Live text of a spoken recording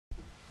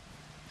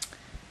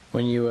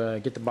When you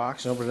get the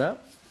box and open it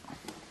up,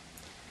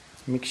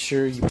 make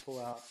sure you pull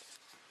out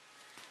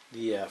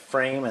the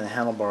frame and the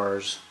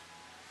handlebars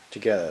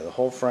together, the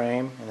whole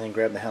frame, and then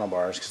grab the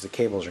handlebars because the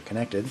cables are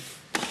connected.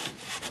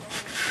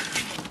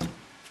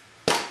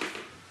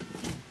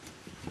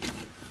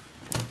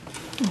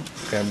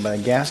 Grab it by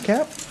the gas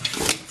cap,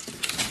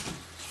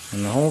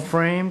 and the whole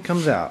frame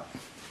comes out.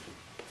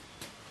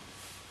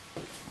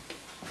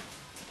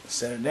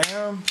 Set it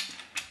down.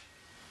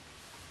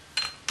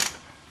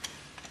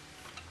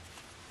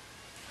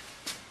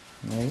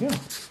 There you go.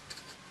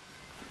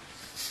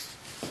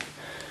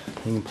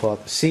 You can pull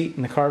out the seat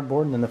and the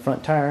cardboard and then the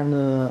front tire and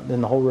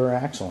then the whole rear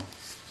axle.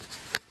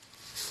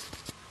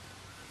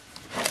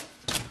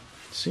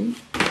 Seat.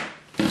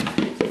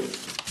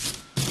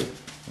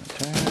 Front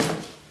tire.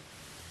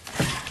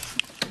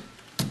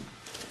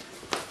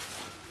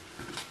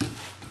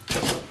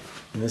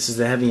 And this is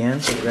the heavy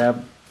end, so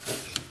grab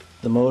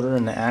the motor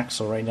and the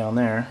axle right down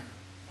there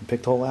and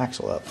pick the whole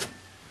axle up.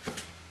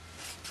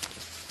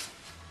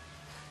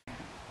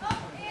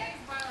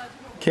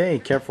 Okay,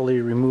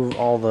 carefully remove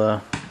all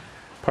the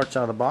parts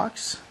out of the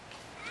box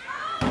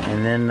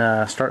and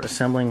then start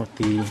assembling with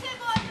the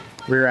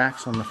rear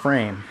axle and the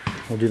frame.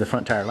 We'll do the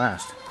front tire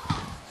last.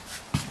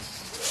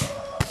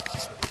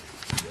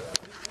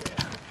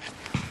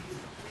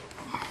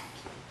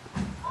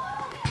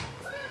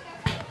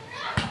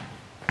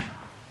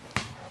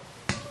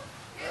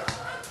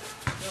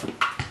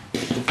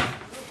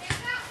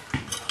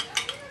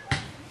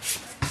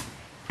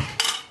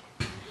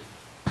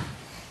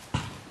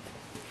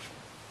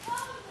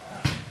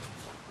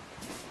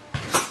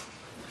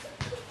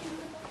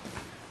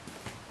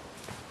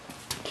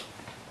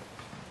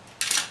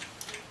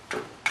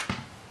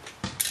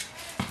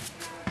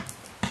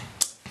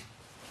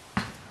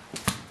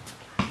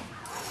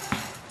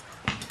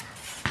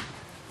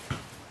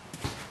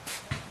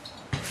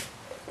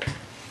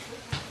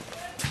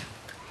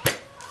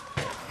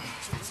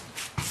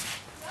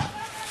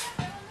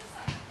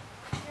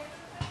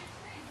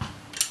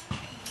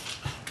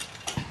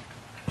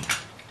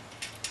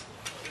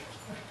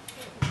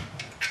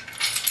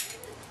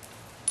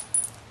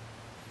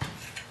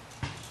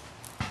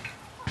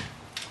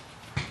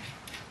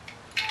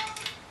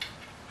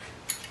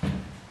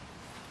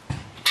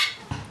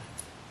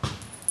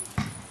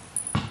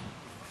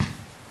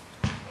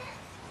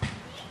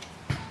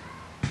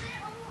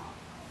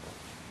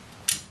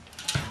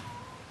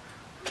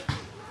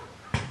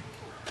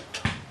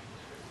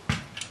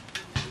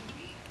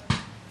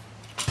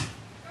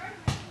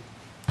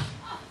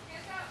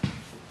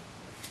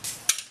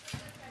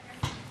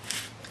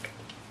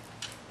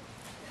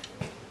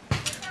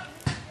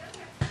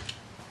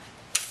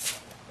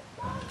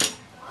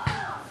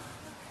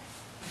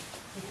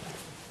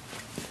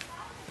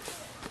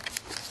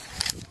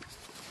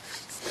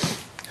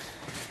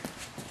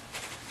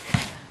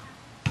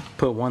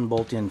 Put one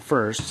bolt in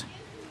first,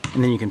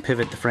 and then you can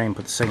pivot the frame,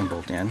 put the second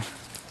bolt in.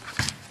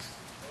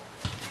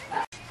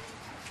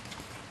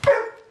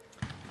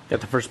 Got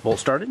the first bolt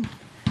started.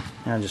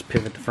 Now just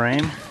pivot the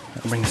frame.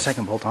 I'll bring the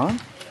second bolt on.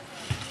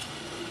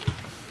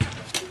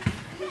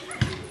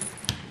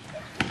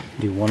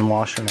 Do one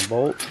washer and a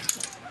bolt.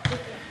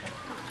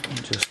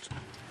 And just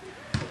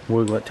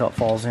wiggle it till it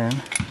falls in.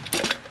 There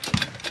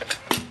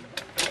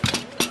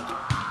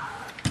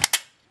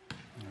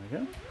we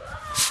go.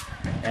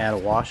 Add a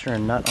washer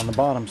and nut on the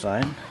bottom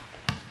side.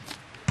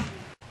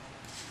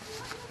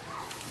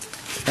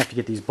 After you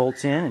get these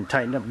bolts in and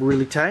tightened up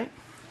really tight,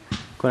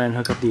 go ahead and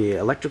hook up the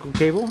electrical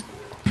cable.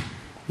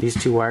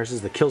 These two wires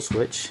is the kill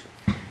switch.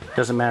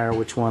 Doesn't matter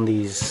which one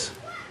these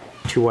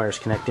two wires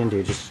connect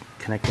into, just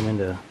connect them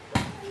into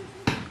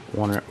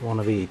one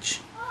of each.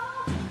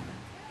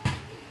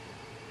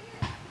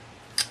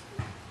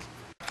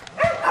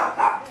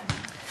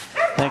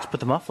 Next,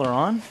 put the muffler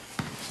on.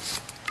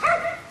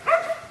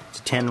 It's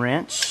a 10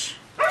 wrench.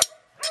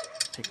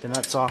 Take the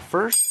nuts off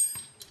first.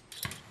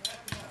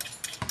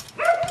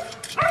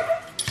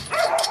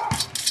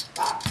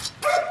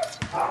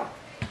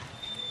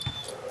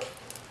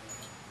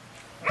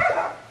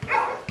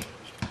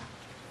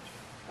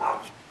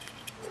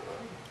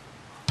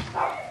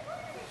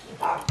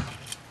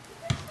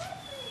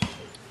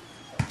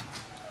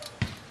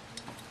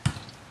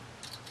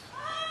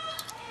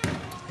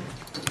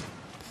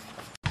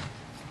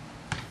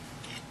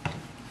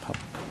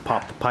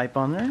 Pop the pipe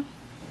on there.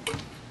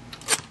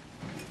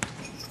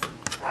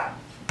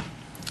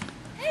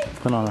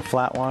 Put on a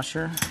flat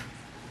washer,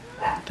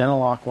 then a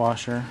lock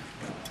washer,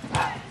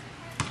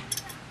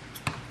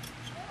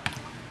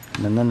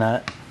 and then the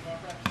nut.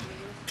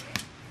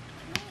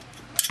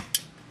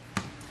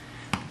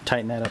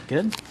 Tighten that up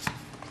good.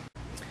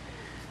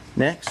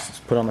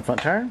 Next, put on the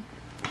front tire.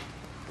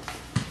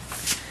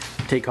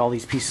 Take all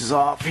these pieces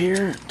off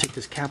here. Take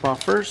this cap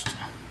off first.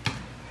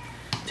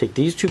 Take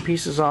these two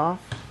pieces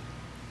off.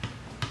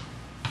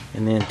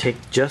 And then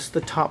take just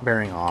the top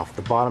bearing off.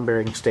 The bottom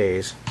bearing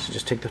stays. So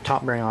just take the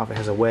top bearing off. It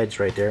has a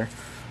wedge right there.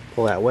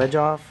 Pull that wedge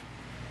off.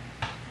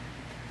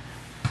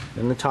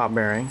 Then the top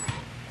bearing.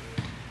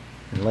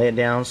 and lay it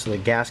down so the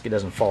gasket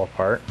doesn't fall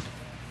apart.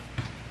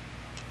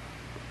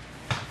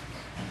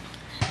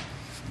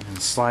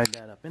 And slide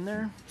that up in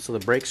there so the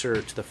brakes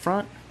are to the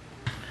front.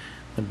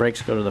 The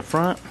brakes go to the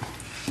front.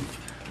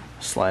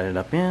 Slide it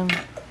up in.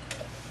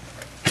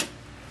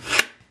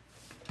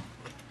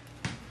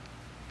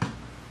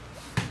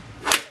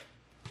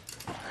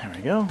 There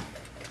we go.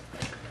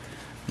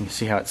 You can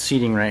see how it's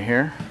seating right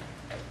here.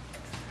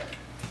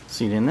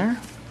 Seat in there.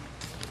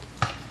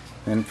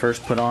 Then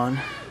first put on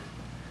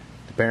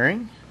the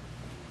bearing.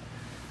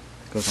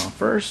 Goes on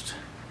first.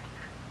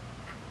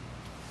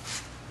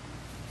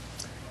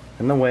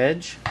 Then the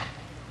wedge.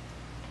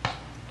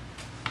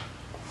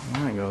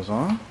 And that goes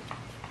on.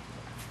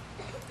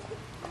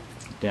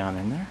 Down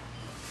in there.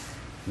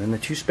 And then the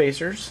two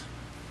spacers.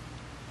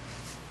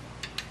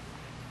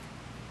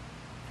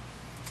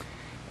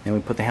 And we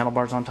put the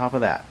handlebars on top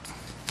of that.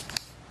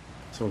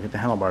 So we'll get the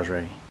handlebars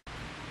ready.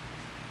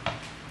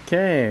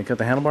 Okay, got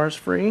the handlebars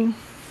free.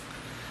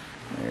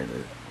 There it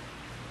is.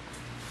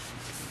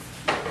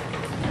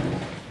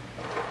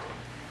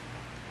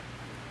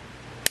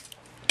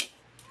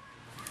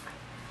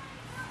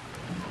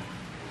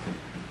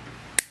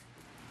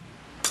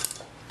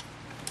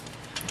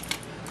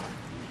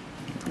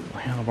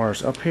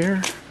 Handlebars up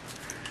here.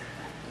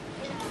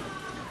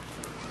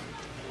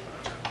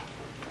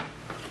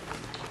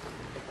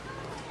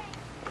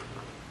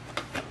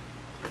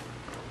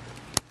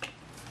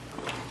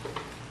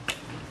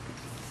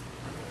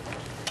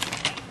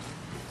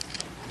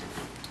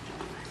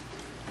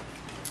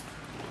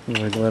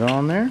 Wiggle it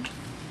on there.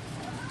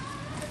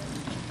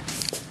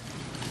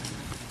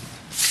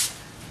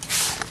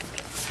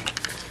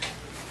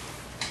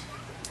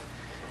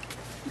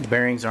 The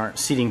bearings aren't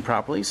seating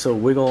properly, so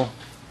wiggle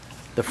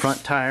the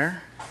front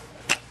tire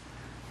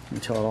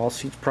until it all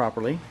seats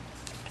properly.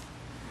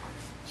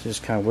 So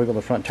just kind of wiggle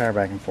the front tire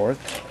back and forth,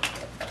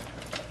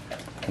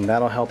 and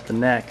that'll help the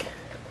neck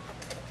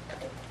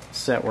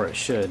set where it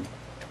should.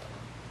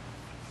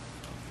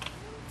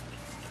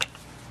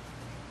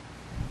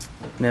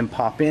 And then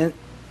pop in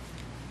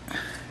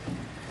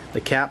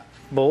the cap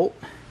bolt,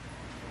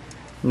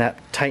 and that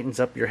tightens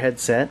up your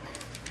headset.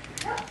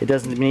 It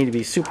doesn't need to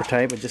be super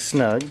tight, but just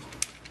snug.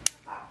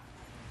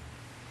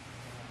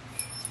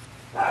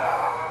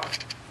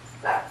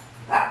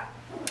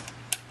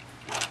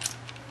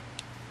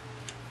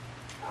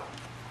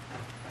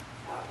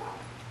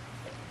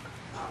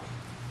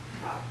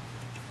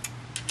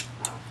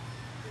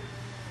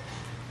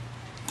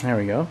 There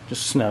we go,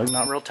 just snug,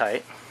 not real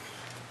tight.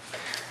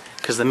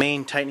 Because the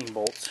main tightening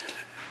bolts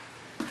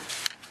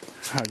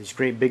are these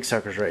great big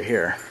suckers right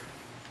here.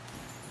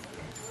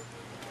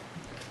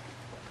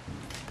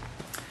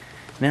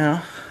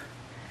 Now,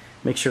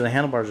 make sure the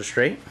handlebars are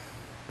straight.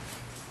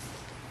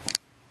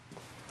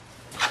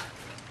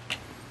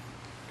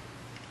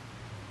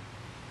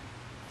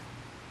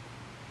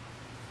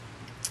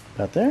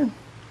 About there.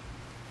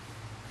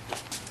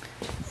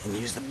 And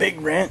use the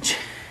big wrench.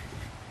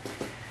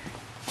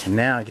 And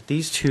now get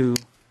these two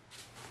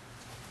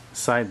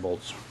side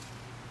bolts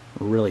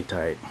really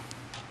tight.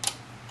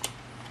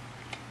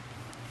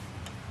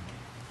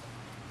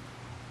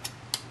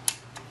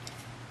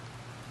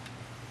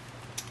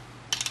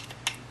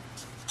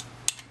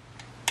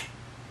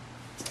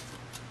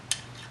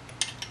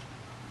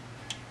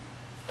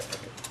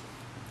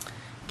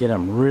 Get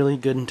them really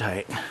good and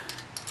tight.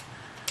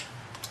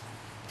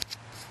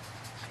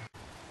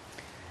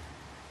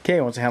 Okay,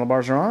 once the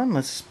handlebars are on,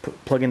 let's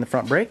plug in the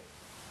front brake.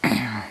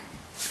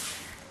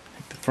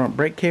 Take the front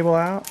brake cable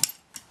out.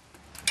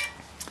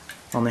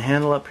 On the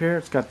handle up here,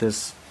 it's got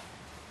this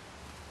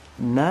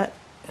nut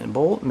and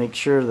bolt. Make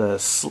sure the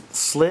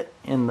slit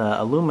in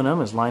the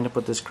aluminum is lined up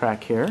with this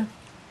crack here. And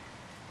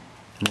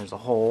there's a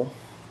hole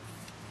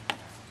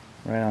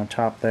right on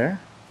top there.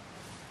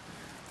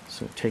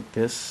 So take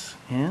this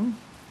in,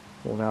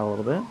 pull it out a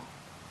little bit,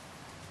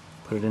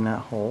 put it in that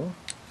hole,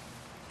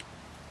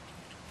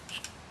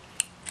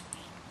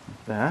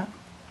 like that,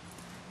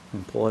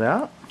 and pull it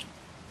out.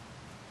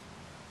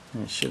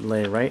 And it should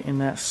lay right in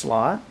that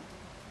slot.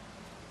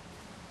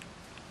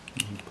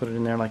 You put it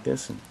in there like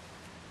this and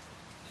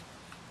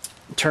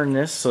turn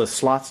this so the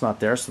slot's not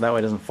there, so that way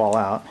it doesn't fall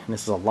out. And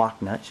this is a lock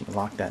nut, you can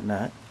lock that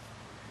nut.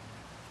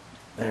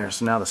 There,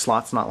 so now the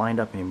slot's not lined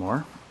up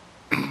anymore.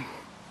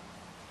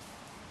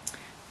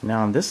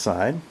 Now on this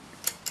side,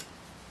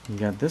 you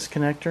got this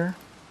connector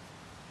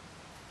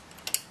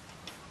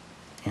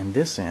and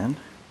this end.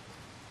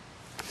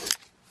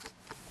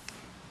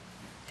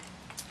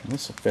 And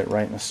this will fit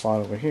right in the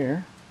slot over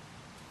here.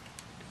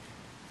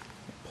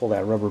 Pull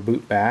that rubber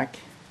boot back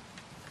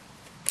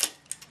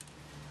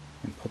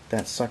and put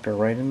that sucker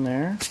right in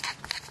there.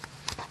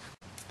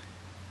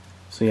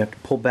 So you have to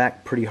pull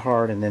back pretty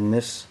hard, and then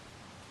this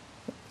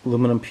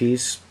aluminum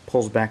piece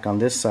pulls back on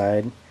this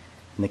side,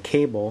 and the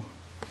cable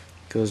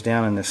goes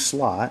down in this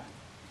slot,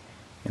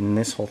 and then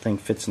this whole thing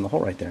fits in the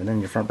hole right there. And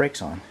then your front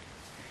brake's on.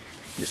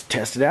 Just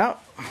test it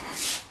out.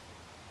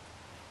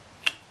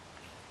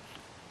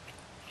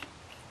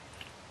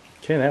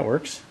 Okay, that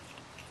works.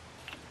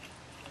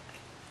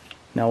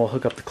 Now we'll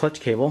hook up the clutch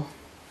cable.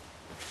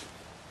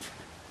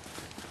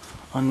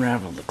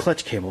 Unravel the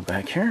clutch cable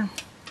back here.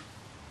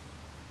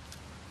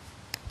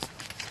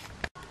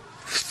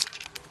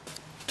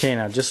 Okay,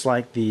 now just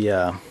like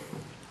the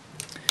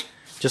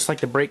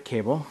brake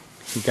cable,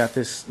 you got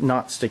this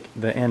knot stick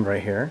the end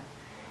right here,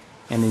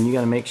 and then you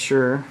got to make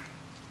sure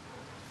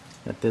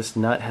that this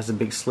nut has a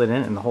big slit in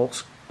it and the whole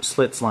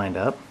slit's lined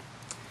up.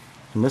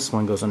 And this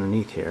one goes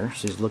underneath here,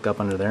 so you just look up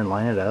under there and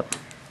line it up.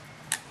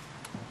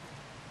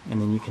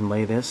 And then you can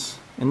lay this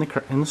in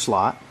the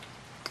slot.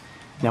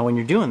 Now when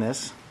you're doing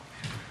this,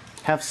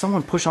 have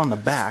someone push on the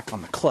back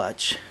on the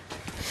clutch.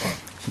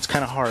 It's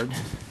kind of hard,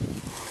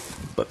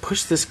 but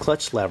push this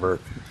clutch lever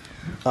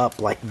up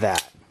like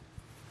that.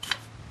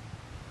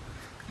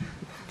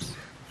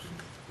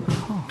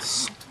 Oh,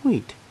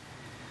 sweet.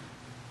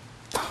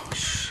 Oh,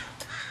 shit.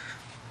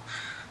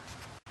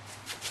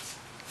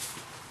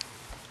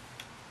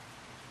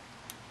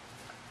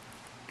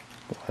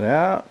 Pull it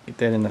out. Get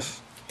that in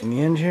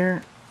the end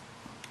here.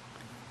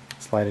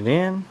 Slide it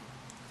in.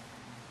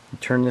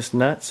 And turn this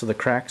nut so the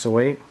crack's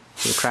away,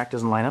 so the crack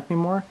doesn't line up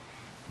anymore.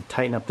 And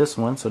tighten up this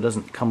one so it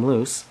doesn't come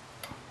loose.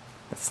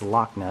 That's the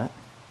lock nut.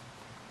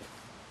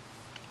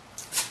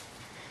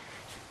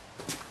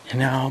 And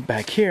now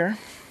back here,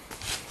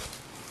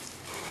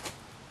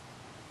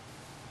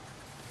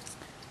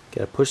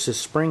 gotta push this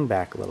spring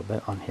back a little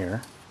bit on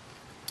here.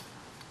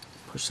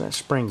 Push that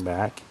spring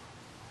back,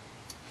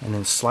 and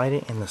then slide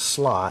it in the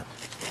slot.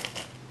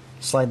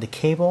 Slide the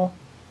cable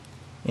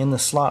in the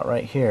slot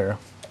right here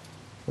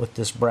with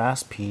this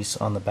brass piece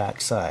on the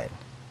back side.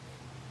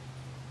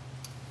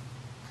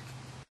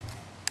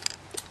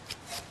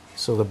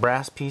 So the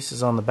brass piece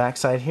is on the back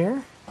side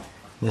here.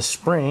 This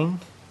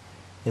spring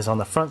is on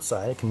the front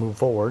side. It can move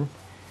forward,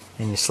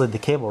 and you slid the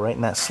cable right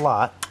in that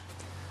slot.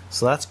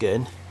 So that's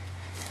good.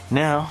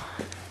 Now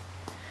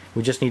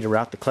we just need to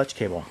route the clutch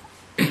cable.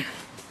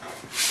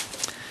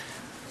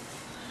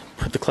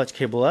 Put the clutch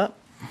cable up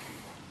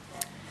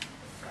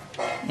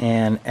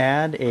and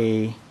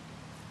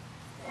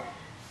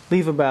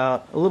leave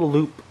about a little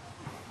loop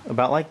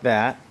about like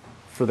that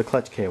for the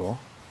clutch cable.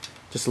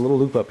 Just a little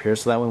loop up here,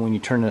 so that way when you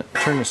turn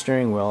the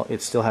steering wheel,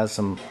 it still has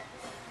some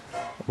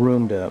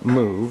room to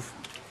move.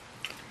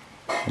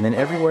 And then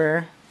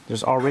everywhere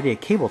there's already a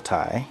cable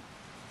tie,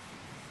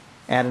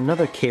 add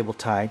another cable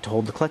tie to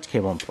hold the clutch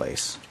cable in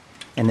place,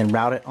 and then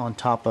route it on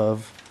top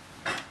of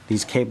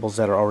these cables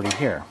that are already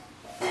here.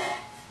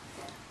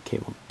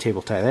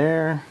 Cable tie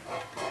there,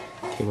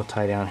 cable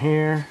tie down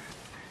here,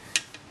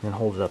 and then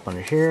hold it up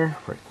under here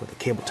with a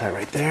cable tie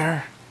right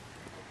there,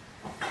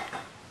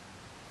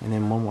 and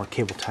then one more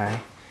cable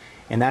tie,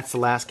 and that's the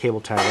last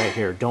cable tie right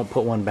here. Don't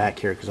put one back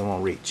here because it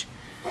won't reach,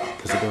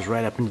 because it goes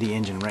right up into the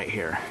engine right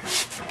here.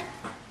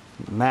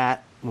 And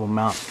that will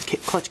mount the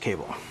clutch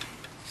cable.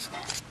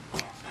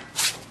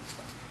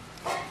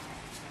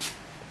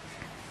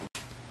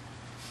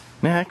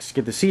 Next,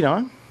 get the seat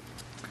on.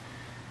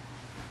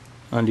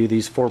 Undo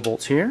these 4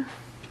 bolts here.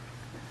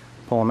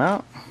 Pull them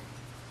out.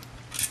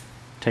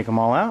 Take them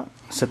all out.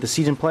 Set the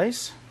seat in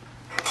place.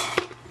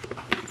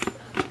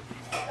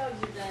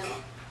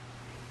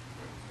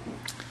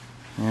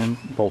 And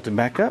bolt it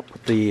back up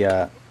with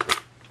the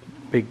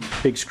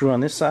big screw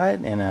on this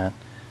side and a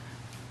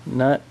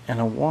nut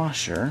and a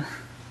washer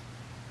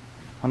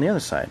on the other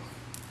side.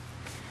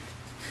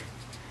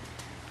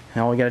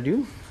 Now all we got to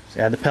do is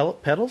add the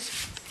pedals.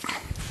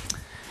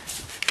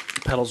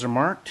 The pedals are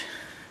marked.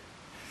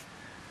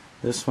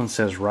 This one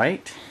says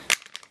right.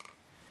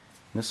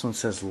 This one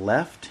says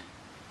left.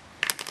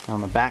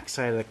 On the back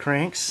side of the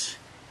cranks,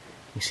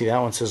 you see that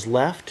one says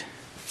left.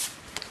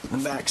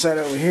 On the back side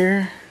over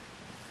here,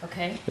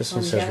 okay. This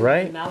one says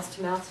right. Mouse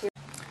to mouse here.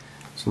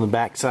 So on the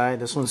back side,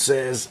 this one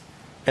says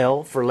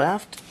L for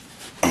left,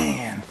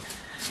 and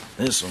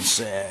this one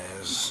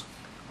says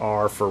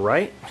R for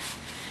right.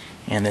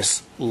 And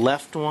this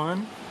left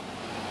one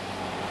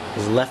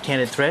is a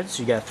left-handed thread,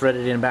 so you got to thread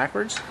it in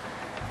backwards.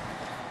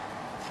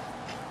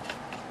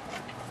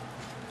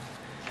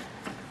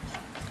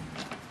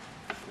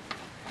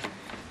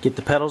 Get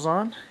the pedals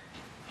on.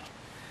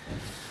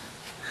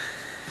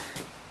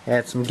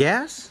 Add some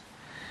gas.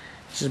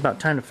 It's just about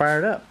time to fire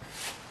it up.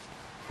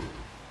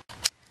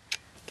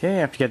 Okay,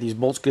 after you got these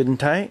bolts good and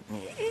tight,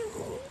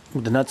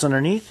 with the nuts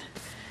underneath,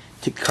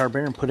 take the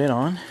carburetor and put it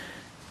on.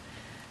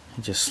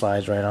 It just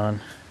slides right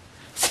on.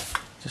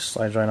 Just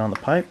slides right on the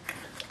pipe.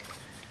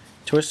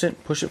 Twist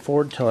it, push it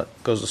forward until it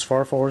goes as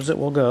far forward as it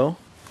will go.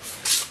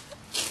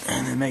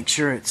 And then make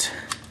sure it's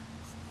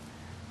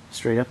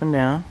straight up and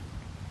down.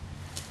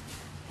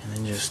 And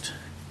then just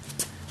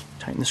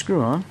tighten the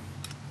screw on.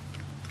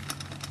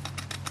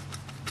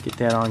 Get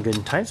that on good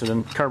and tight so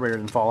the carburetor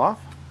doesn't fall off.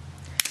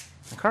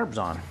 The carb's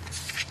on.